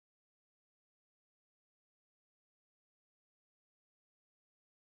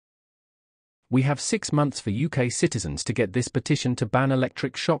We have 6 months for UK citizens to get this petition to ban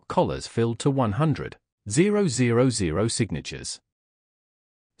electric shock collars filled to 100,000 signatures.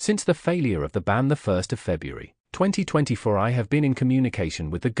 Since the failure of the ban the 1st of February, 2024, I have been in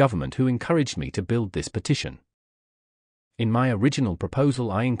communication with the government, who encouraged me to build this petition. In my original proposal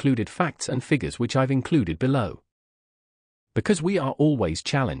I included facts and figures which I've included below. Because we are always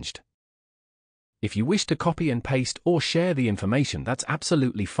challenged. If you wish to copy and paste or share the information, that's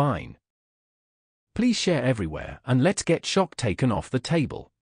absolutely fine. Please share everywhere and let's get shock taken off the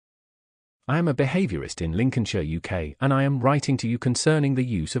table. I am a behaviourist in Lincolnshire, UK, and I am writing to you concerning the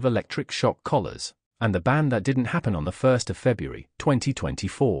use of electric shock collars, and the ban that didn't happen on the 1st of February,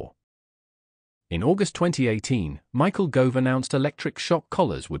 2024. In August 2018, Michael Gove announced electric shock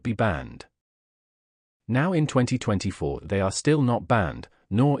collars would be banned. Now in 2024 they are still not banned,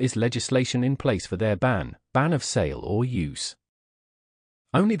 nor is legislation in place for their ban of sale or use.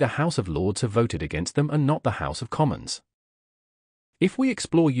 Only the House of Lords have voted against them and not the House of Commons. If we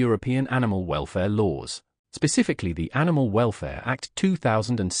explore European animal welfare laws, specifically the Animal Welfare Act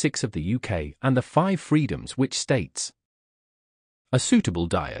 2006 of the UK and the 5 freedoms, which states a suitable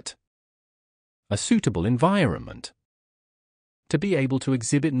diet, a suitable environment, to be able to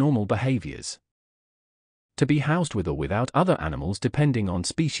exhibit normal behaviours, to be housed with or without other animals depending on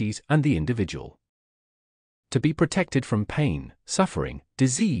species and the individual, to be protected from pain, suffering,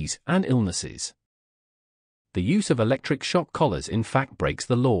 disease and illnesses. The use of electric shock collars in fact breaks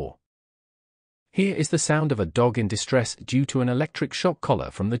the law. Here is the sound of a dog in distress due to an electric shock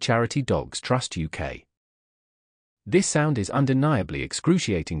collar from the charity Dogs Trust UK. This sound is undeniably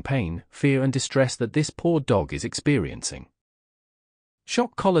excruciating pain, fear and distress that this poor dog is experiencing.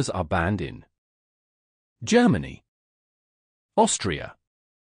 Shock collars are banned in Germany, Austria,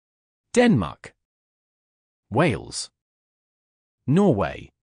 Denmark, Wales, Norway,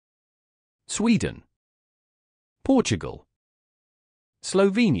 Sweden, Portugal,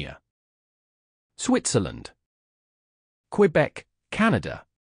 Slovenia, Switzerland, Quebec, Canada.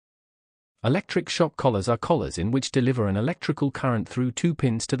 Electric shock collars are collars in which deliver an electrical current through 2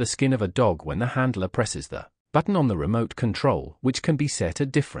 pins to the skin of a dog when the handler presses the button on the remote control, which can be set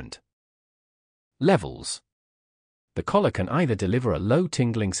at different levels. The collar can either deliver a low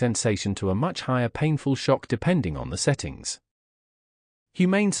tingling sensation to a much higher painful shock depending on the settings.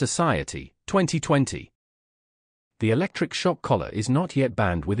 Humane Society, 2020. The electric shock collar is not yet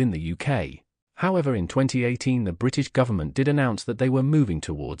banned within the UK. However, in 2018 the British government did announce that they were moving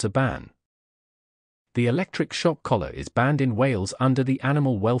towards a ban. The electric shock collar is banned in Wales under the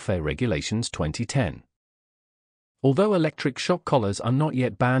Animal Welfare Regulations 2010. Although electric shock collars are not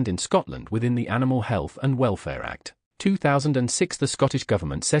yet banned in Scotland within the Animal Health and Welfare Act 2006, the Scottish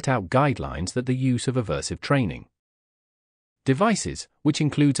Government set out guidelines that the use of aversive training devices, which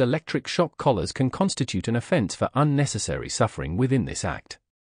includes electric shock collars, can constitute an offence for unnecessary suffering within this Act.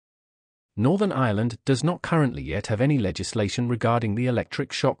 Northern Ireland does not currently yet have any legislation regarding the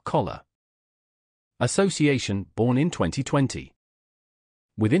electric shock collar. Association, born in 2020.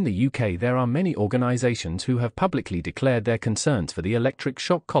 Within the UK there are many organisations who have publicly declared their concerns for the electric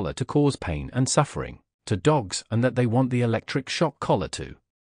shock collar to cause pain and suffering to dogs, and that they want the electric shock collar to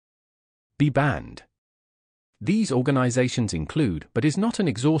be banned. These organisations include, but is not an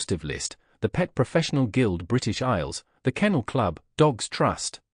exhaustive list, the Pet Professional Guild British Isles, the Kennel Club, Dogs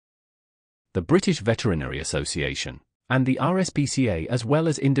Trust, the British Veterinary Association, and the RSPCA, as well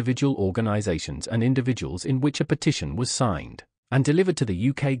as individual organisations and individuals in which a petition was signed and delivered to the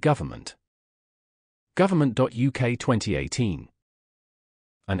UK government. Government.uk 2018.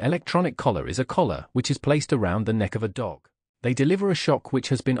 An electronic collar is a collar which is placed around the neck of a dog. They deliver a shock which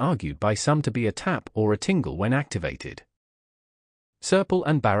has been argued by some to be a tap or a tingle when activated. Serple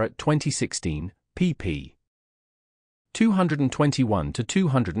and Barrett 2016, pp. 221 to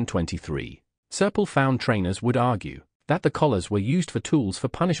 223. Serple found trainers would argue that the collars were used for tools for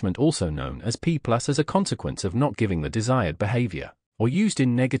punishment, also known as P+, as a consequence of not giving the desired behavior, or used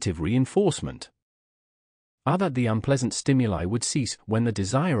in negative reinforcement. That the unpleasant stimuli would cease when the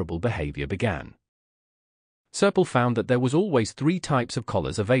desirable behavior began. Serple found that there was always 3 types of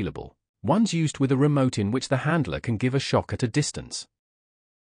collars available. Ones used with a remote in which the handler can give a shock at a distance.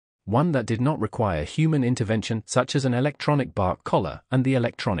 One that did not require human intervention, such as an electronic bark collar, and the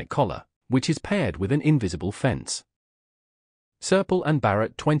electronic collar, which is paired with an invisible fence. Serple and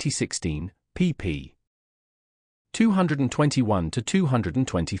Barrett 2016, pp. 221 to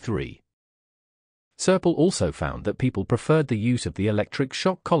 223. Serple also found that people preferred the use of the electric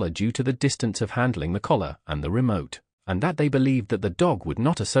shock collar due to the distance of handling the collar and the remote, and that they believed that the dog would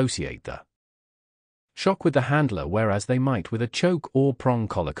not associate the shock with the handler, whereas they might with a choke or prong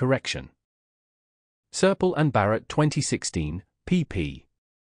collar correction. Serpel and Barrett 2016, pp.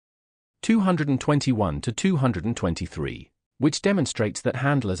 221 to 223, which demonstrates that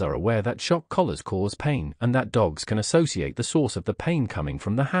handlers are aware that shock collars cause pain and that dogs can associate the source of the pain coming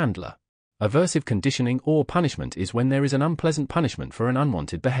from the handler. Aversive conditioning or punishment is when there is an unpleasant punishment for an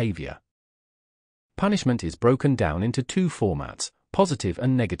unwanted behavior. Punishment is broken down into two formats, positive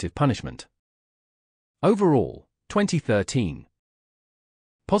and negative punishment. Overall, 2013.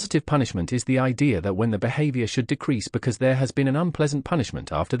 Positive punishment is the idea that when the behavior should decrease because there has been an unpleasant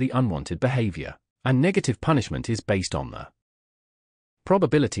punishment after the unwanted behavior, and negative punishment is based on the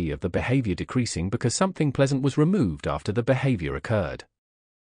probability of the behavior decreasing because something pleasant was removed after the behavior occurred.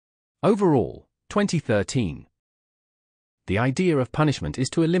 Overall, 2013. The idea of punishment is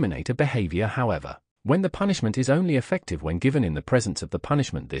to eliminate a behavior. However, when the punishment is only effective when given in the presence of the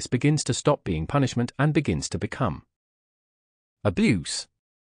punishment, this begins to stop being punishment and begins to become abuse.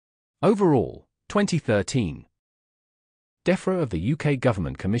 Overall, 2013. DEFRA of the UK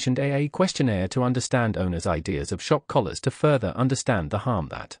government commissioned a questionnaire to understand owners' ideas of shock collars to further understand the harm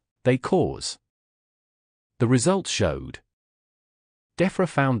that they cause. The results showed. DEFRA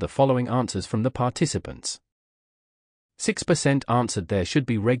found the following answers from the participants. 6% answered there should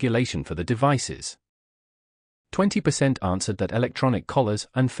be regulation for the devices. 20% answered that electronic collars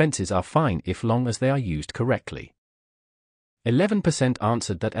and fences are fine if long as they are used correctly. 11%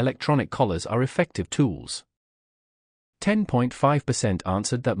 answered that electronic collars are effective tools. 10.5%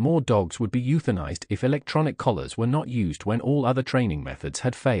 answered that more dogs would be euthanized if electronic collars were not used when all other training methods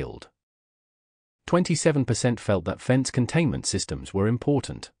had failed. 27% felt that fence containment systems were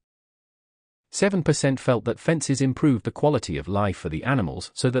important. 7% felt that fences improve the quality of life for the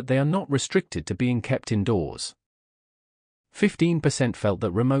animals so that they are not restricted to being kept indoors. 15% felt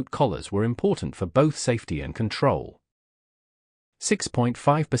that remote collars were important for both safety and control.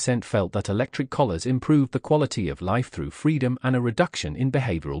 6.5% felt that electric collars improved the quality of life through freedom and a reduction in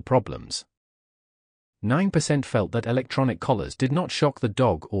behavioral problems. 9% felt that electronic collars did not shock the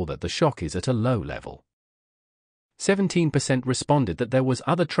dog or that the shock is at a low level. 17% responded that there was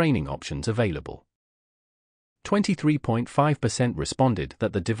other training options available. 23.5% responded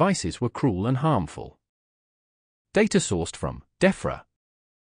that the devices were cruel and harmful. Data sourced from DEFRA.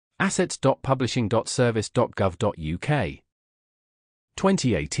 assets.publishing.service.gov.uk.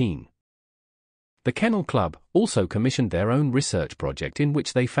 2018. The Kennel Club also commissioned their own research project in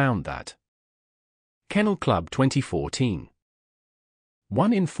which they found that Kennel Club 2014.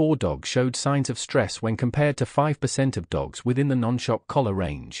 1 in 4 dogs showed signs of stress when compared to 5% of dogs within the non-shock collar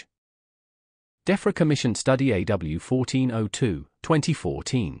range. DEFRA commissioned study AW 1402,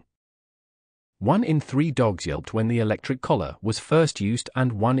 2014. 1 in 3 dogs yelped when the electric collar was first used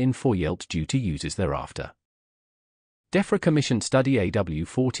and 1 in 4 yelped due to uses thereafter. DEFRA commissioned study AW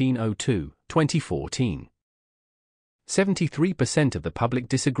 1402, 2014. 73% of the public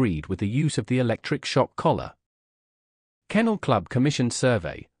disagreed with the use of the electric shock collar. Kennel Club commissioned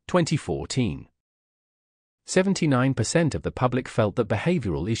survey, 2014. 79% of the public felt that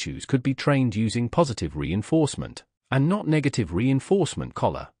behavioral issues could be trained using positive reinforcement, and not negative reinforcement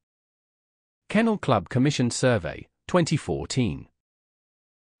collar. Kennel Club commissioned survey, 2014.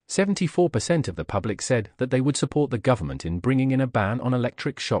 74% of the public said that they would support the government in bringing in a ban on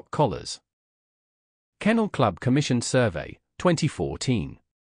electric shock collars. Kennel Club commissioned survey, 2014.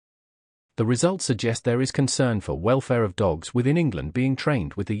 The results suggest there is concern for welfare of dogs within England being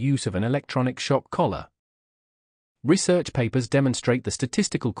trained with the use of an electronic shock collar. Research papers demonstrate the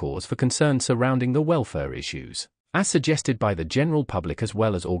statistical cause for concern surrounding the welfare issues, as suggested by the general public as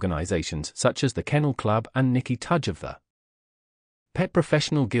well as organisations such as the Kennel Club and Nicky Tudge of the Pet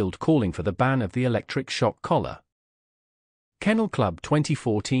Professional Guild calling for the ban of the electric shock collar. Kennel Club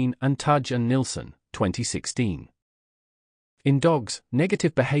 2014 and Tudge and Nilsson, 2016. In dogs,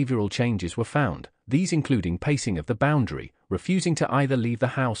 negative behavioral changes were found, these including pacing of the boundary, refusing to either leave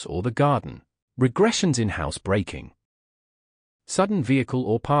the house or the garden, regressions in house breaking, sudden vehicle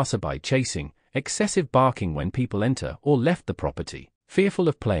or passerby chasing, excessive barking when people enter or left the property, fearful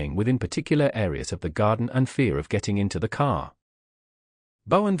of playing within particular areas of the garden and fear of getting into the car.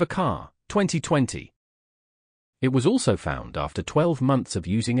 Bowen Vakar, 2020. It was also found after 12 months of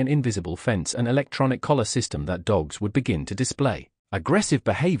using an invisible fence and electronic collar system that dogs would begin to display aggressive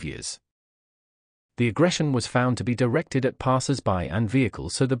behaviors. The aggression was found to be directed at passers-by and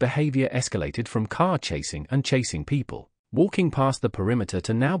vehicles, so the behavior escalated from car chasing and chasing people, walking past the perimeter,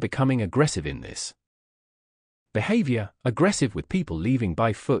 to now becoming aggressive in this behavior, aggressive with people leaving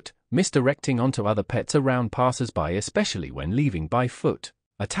by foot, misdirecting onto other pets around passers-by especially when leaving by foot,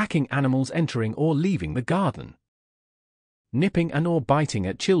 attacking animals entering or leaving the garden, nipping and or biting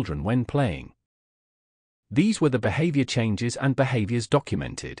at children when playing. These were the behavior changes and behaviors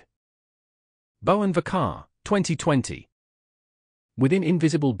documented. Bowen Vakar, 2020. Within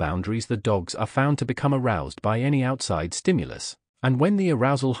invisible boundaries, the dogs are found to become aroused by any outside stimulus, and when the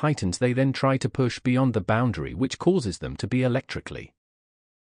arousal heightens, they then try to push beyond the boundary, which causes them to be electrically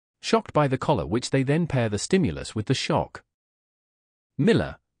shocked by the collar, which they then pair the stimulus with the shock.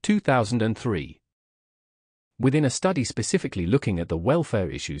 Miller, 2003. Within a study specifically looking at the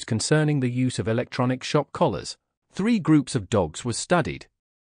welfare issues concerning the use of electronic shock collars, 3 groups of dogs were studied.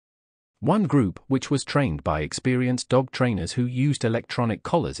 One group, which was trained by experienced dog trainers who used electronic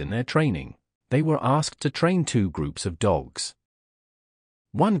collars in their training, they were asked to train 2 groups of dogs.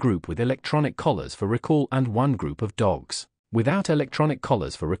 One group with electronic collars for recall and one group of dogs without electronic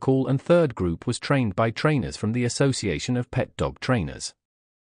collars for recall, and third group was trained by trainers from the Association of Pet Dog Trainers.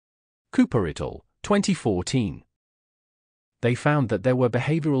 Cooper et al., 2014. They found that there were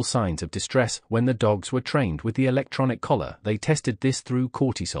behavioral signs of distress when the dogs were trained with the electronic collar. They tested this through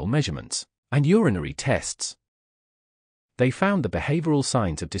cortisol measurements and urinary tests. They found the behavioral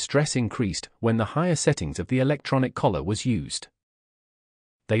signs of distress increased when the higher settings of the electronic collar was used.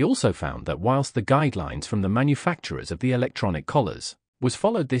 They also found that whilst the guidelines from the manufacturers of the electronic collars was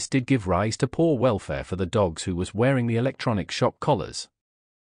followed, this did give rise to poor welfare for the dogs who was wearing the electronic shock collars.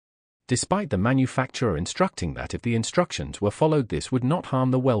 Despite the manufacturer instructing that if the instructions were followed, this would not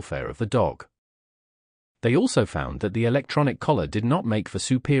harm the welfare of the dog. They also found that the electronic collar did not make for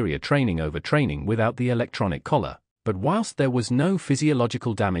superior training over training without the electronic collar, but whilst there was no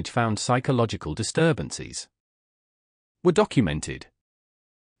physiological damage found, psychological disturbances were documented.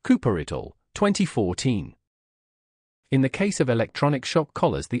 Cooper et al., 2014. In the case of electronic shock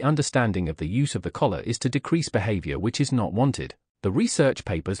collars, the understanding of the use of the collar is to decrease behavior which is not wanted. The research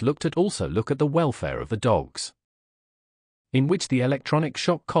papers look at the welfare of the dogs, in which the electronic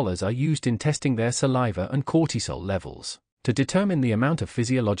shock collars are used in testing their saliva and cortisol levels, to determine the amount of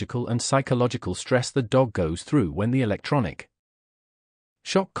physiological and psychological stress the dog goes through when the electronic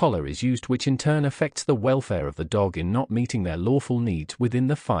shock collar is used, which in turn affects the welfare of the dog in not meeting their lawful needs within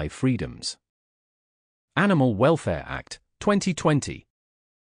the 5 freedoms. Animal Welfare Act, 2020.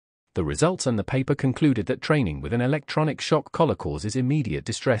 The results and the paper concluded that training with an electronic shock collar causes immediate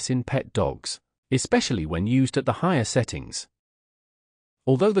distress in pet dogs, especially when used at the higher settings.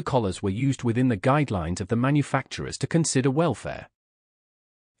 Although the collars were used within the guidelines of the manufacturers to consider welfare,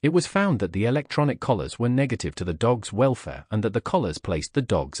 it was found that the electronic collars were negative to the dog's welfare and that the collars placed the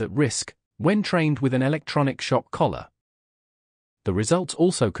dogs at risk when trained with an electronic shock collar. The results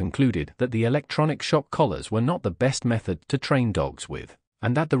also concluded that the electronic shock collars were not the best method to train dogs with,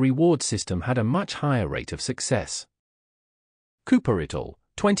 and that the reward system had a much higher rate of success. Cooper et al.,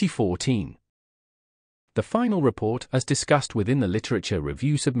 2014. The final report, as discussed within the literature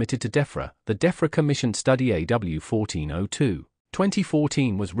review submitted to DEFRA, the DEFRA Commission Study AW 1402,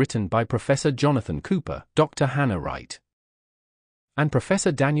 2014, was written by Professor Jonathan Cooper, Dr. Hannah Wright, and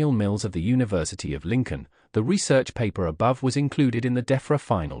Professor Daniel Mills of the University of Lincoln. The research paper above was included in the DEFRA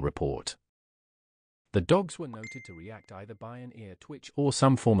final report. The dogs were noted to react either by an ear twitch or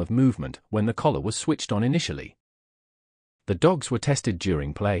some form of movement when the collar was switched on initially. The dogs were tested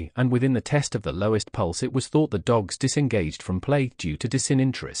during play, and within the test of the lowest pulse, it was thought the dogs disengaged from play due to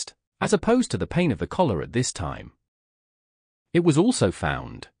disinterest, as opposed to the pain of the collar at this time. It was also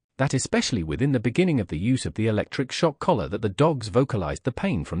found that especially within the beginning of the use of the electric shock collar, that the dogs vocalized the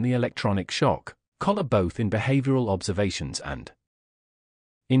pain from the electronic shock collar both in behavioral observations and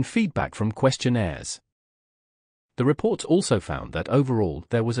in feedback from questionnaires. The reports also found that overall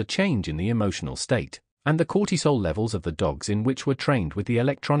there was a change in the emotional state and the cortisol levels of the dogs in which were trained with the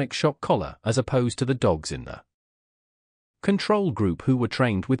electronic shock collar as opposed to the dogs in the control group who were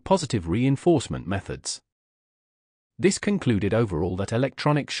trained with positive reinforcement methods. This concluded overall that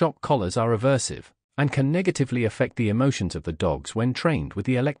electronic shock collars are aversive and can negatively affect the emotions of the dogs when trained with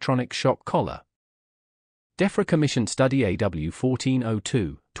the electronic shock collar. DEFRA Commission Study AW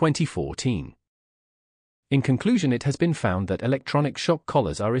 1402, 2014. In conclusion, it has been found that electronic shock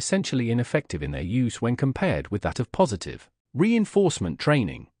collars are essentially ineffective in their use when compared with that of positive reinforcement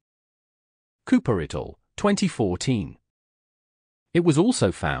training. Cooper et al., 2014. It was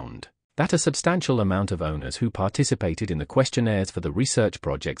also found that a substantial amount of owners who participated in the questionnaires for the research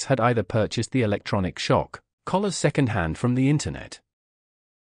projects had either purchased the electronic shock collars second-hand from the internet,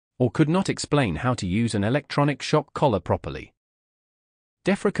 or could not explain how to use an electronic shock collar properly.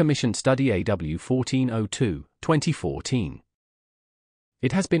 DEFRA Commission Study AW 1402, 2014.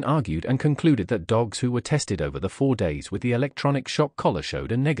 It has been argued and concluded that dogs who were tested over the 4 days with the electronic shock collar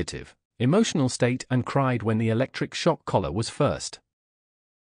showed a negative emotional state and cried when the electric shock collar was first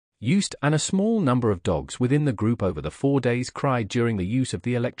used, and a small number of dogs within the group over the 4 days cried during the use of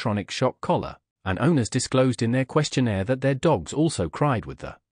the electronic shock collar, and owners disclosed in their questionnaire that their dogs also cried with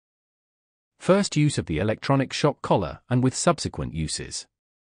the first use of the electronic shock collar and with subsequent uses.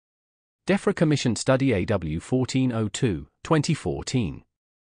 DEFRA Commission Study AW 1402, 2014.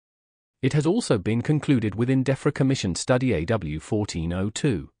 It has also been concluded within DEFRA Commission Study AW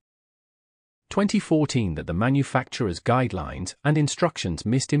 1402, 2014 that the manufacturer's guidelines and instructions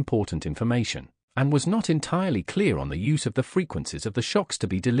missed important information, and was not entirely clear on the use of the frequencies of the shocks to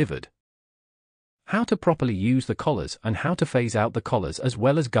be delivered, how to properly use the collars and how to phase out the collars, as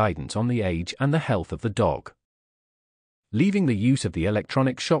well as guidance on the age and the health of the dog, leaving the use of the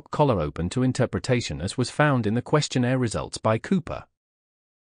electronic shock collar open to interpretation, as was found in the questionnaire results by Cooper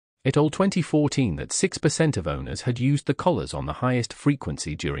et al. 2014 that 6% of owners had used the collars on the highest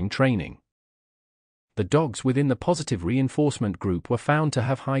frequency during training. The dogs within the positive reinforcement group were found to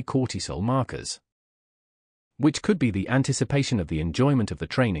have high cortisol markers, which could be the anticipation of the enjoyment of the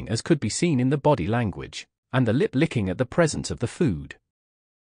training, as could be seen in the body language, and the lip licking at the presence of the food.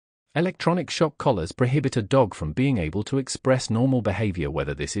 Electronic shock collars prohibit a dog from being able to express normal behavior,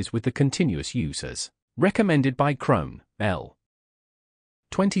 whether this is with the continuous use as recommended by Crone, L.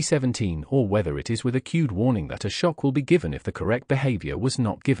 2017, or whether it is with a cued warning that a shock will be given if the correct behavior was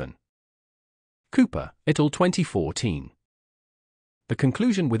not given. Cooper, et al. 2014. The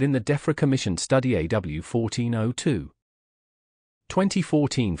conclusion within the DEFRA Commission Study AW 1402,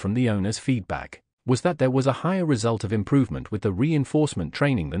 2014 from the owner's feedback was that there was a higher result of improvement with the reinforcement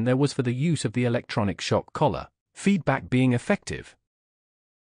training than there was for the use of the electronic shock collar, feedback being effective.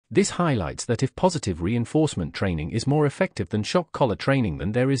 This highlights that if positive reinforcement training is more effective than shock collar training,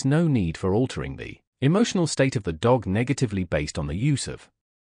 then there is no need for altering the emotional state of the dog negatively based on the use of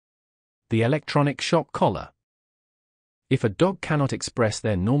the electronic shock collar. If a dog cannot express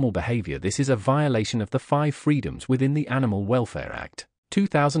their normal behavior, this is a violation of the 5 freedoms within the Animal Welfare Act,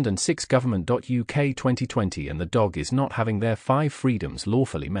 2006 Government.uk 2020, and the dog is not having their 5 freedoms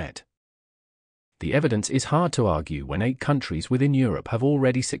lawfully met. The evidence is hard to argue when 8 countries within Europe have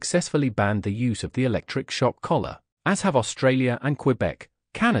already successfully banned the use of the electric shock collar, as have Australia and Quebec,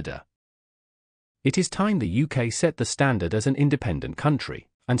 Canada. It is time the UK set the standard as an independent country,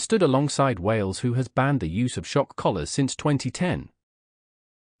 and stood alongside Wales, who has banned the use of shock collars since 2010,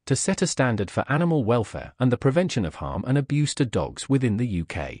 to set a standard for animal welfare and the prevention of harm and abuse to dogs within the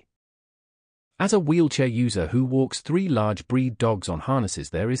UK. As a wheelchair user who walks 3 large breed dogs on harnesses,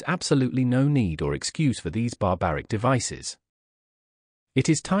 there is absolutely no need or excuse for these barbaric devices. It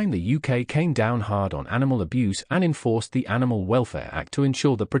is time the UK came down hard on animal abuse and enforced the Animal Welfare Act to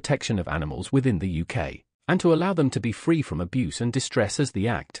ensure the protection of animals within the UK, and to allow them to be free from abuse and distress, as the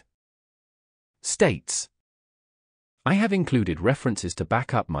Act states. I have included references to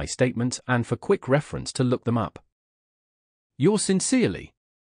back up my statements and for quick reference to look them up. Yours sincerely,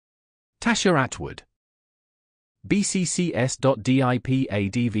 Tasha Atwood.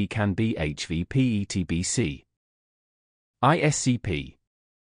 bccs.dipadvcanbhvpetbc. ISCP.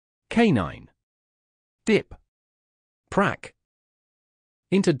 K9. DIP. PRAC.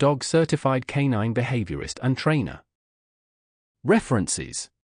 Interdog Certified Canine Behaviorist and Trainer.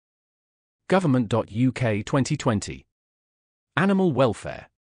 References. Government.uk 2020. Animal Welfare.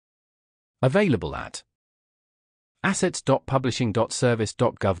 Available at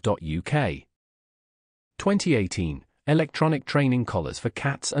assets.publishing.service.gov.uk. 2018, Electronic Training Collars for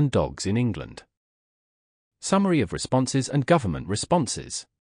Cats and Dogs in England. Summary of responses and government responses.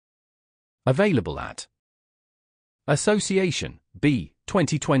 Available at Association, B,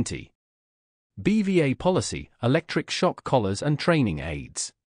 2020. BVA Policy, Electric Shock Collars and Training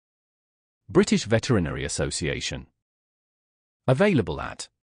Aids. British Veterinary Association. Available at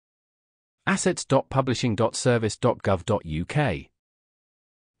assets.publishing.service.gov.uk.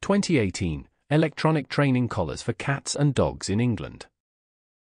 2018, Electronic Training Collars for Cats and Dogs in England.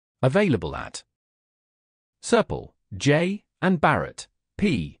 Available at Serpell, J., and Barrett,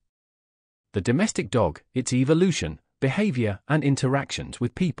 P. The Domestic Dog, Its Evolution, Behaviour and Interactions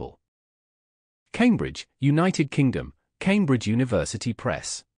with People. Cambridge, United Kingdom, Cambridge University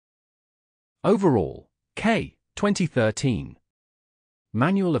Press. Overall, K. 2013.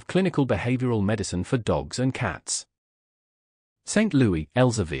 Manual of Clinical Behavioral Medicine for Dogs and Cats. St. Louis,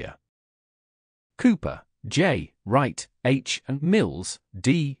 Elsevier. Cooper, J., Wright, H., and Mills,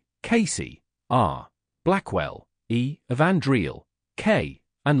 D., Casey, R., Blackwell, E., Van Driel, K.,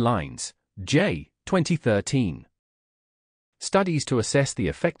 and Lines, J., 2013. Studies to assess the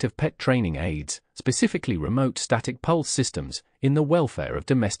effect of pet training aids, specifically remote static pulse systems, in the welfare of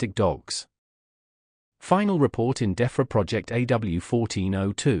domestic dogs. Final report in DEFRA Project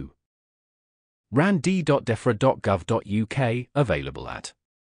AW1402. rand.defra.gov.uk, available at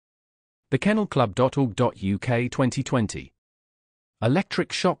thekennelclub.org.uk 2020.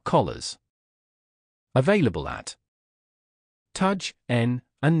 Electric shock collars. Available at Tudge, N.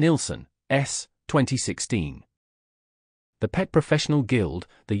 and Nilsson, S. 2016. The Pet Professional Guild,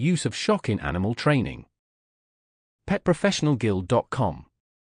 the use of shock in animal training. petprofessionalguild.com.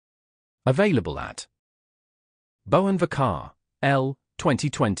 Available at Bowen Vakar, L.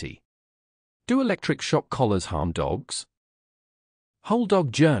 2020. Do electric shock collars harm dogs? Whole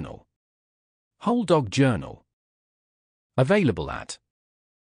Dog Journal. Whole Dog Journal. Available at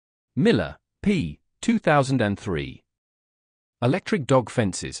Miller, P. 2003. Electric dog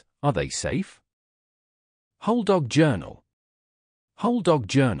fences, are they safe? Whole Dog Journal. Whole Dog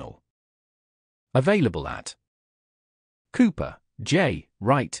Journal. Available at Cooper, J.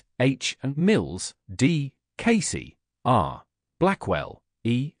 Wright, H. and Mills, D. Casey, R. Blackwell,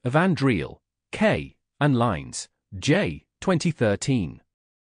 E. Evandriel, K. and Lines, J. 2013.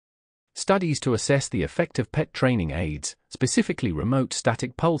 Studies to assess the effect of pet training aids, specifically remote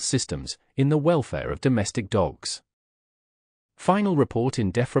static pulse systems, in the welfare of domestic dogs. Final report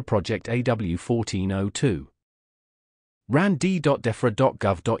in DEFRA Project AW1402.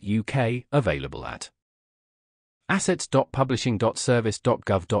 rand.defra.gov.uk, available at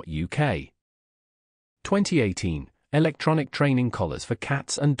assets.publishing.service.gov.uk. 2018, Electronic Training Collars for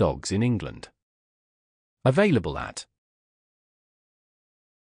Cats and Dogs in England. Available at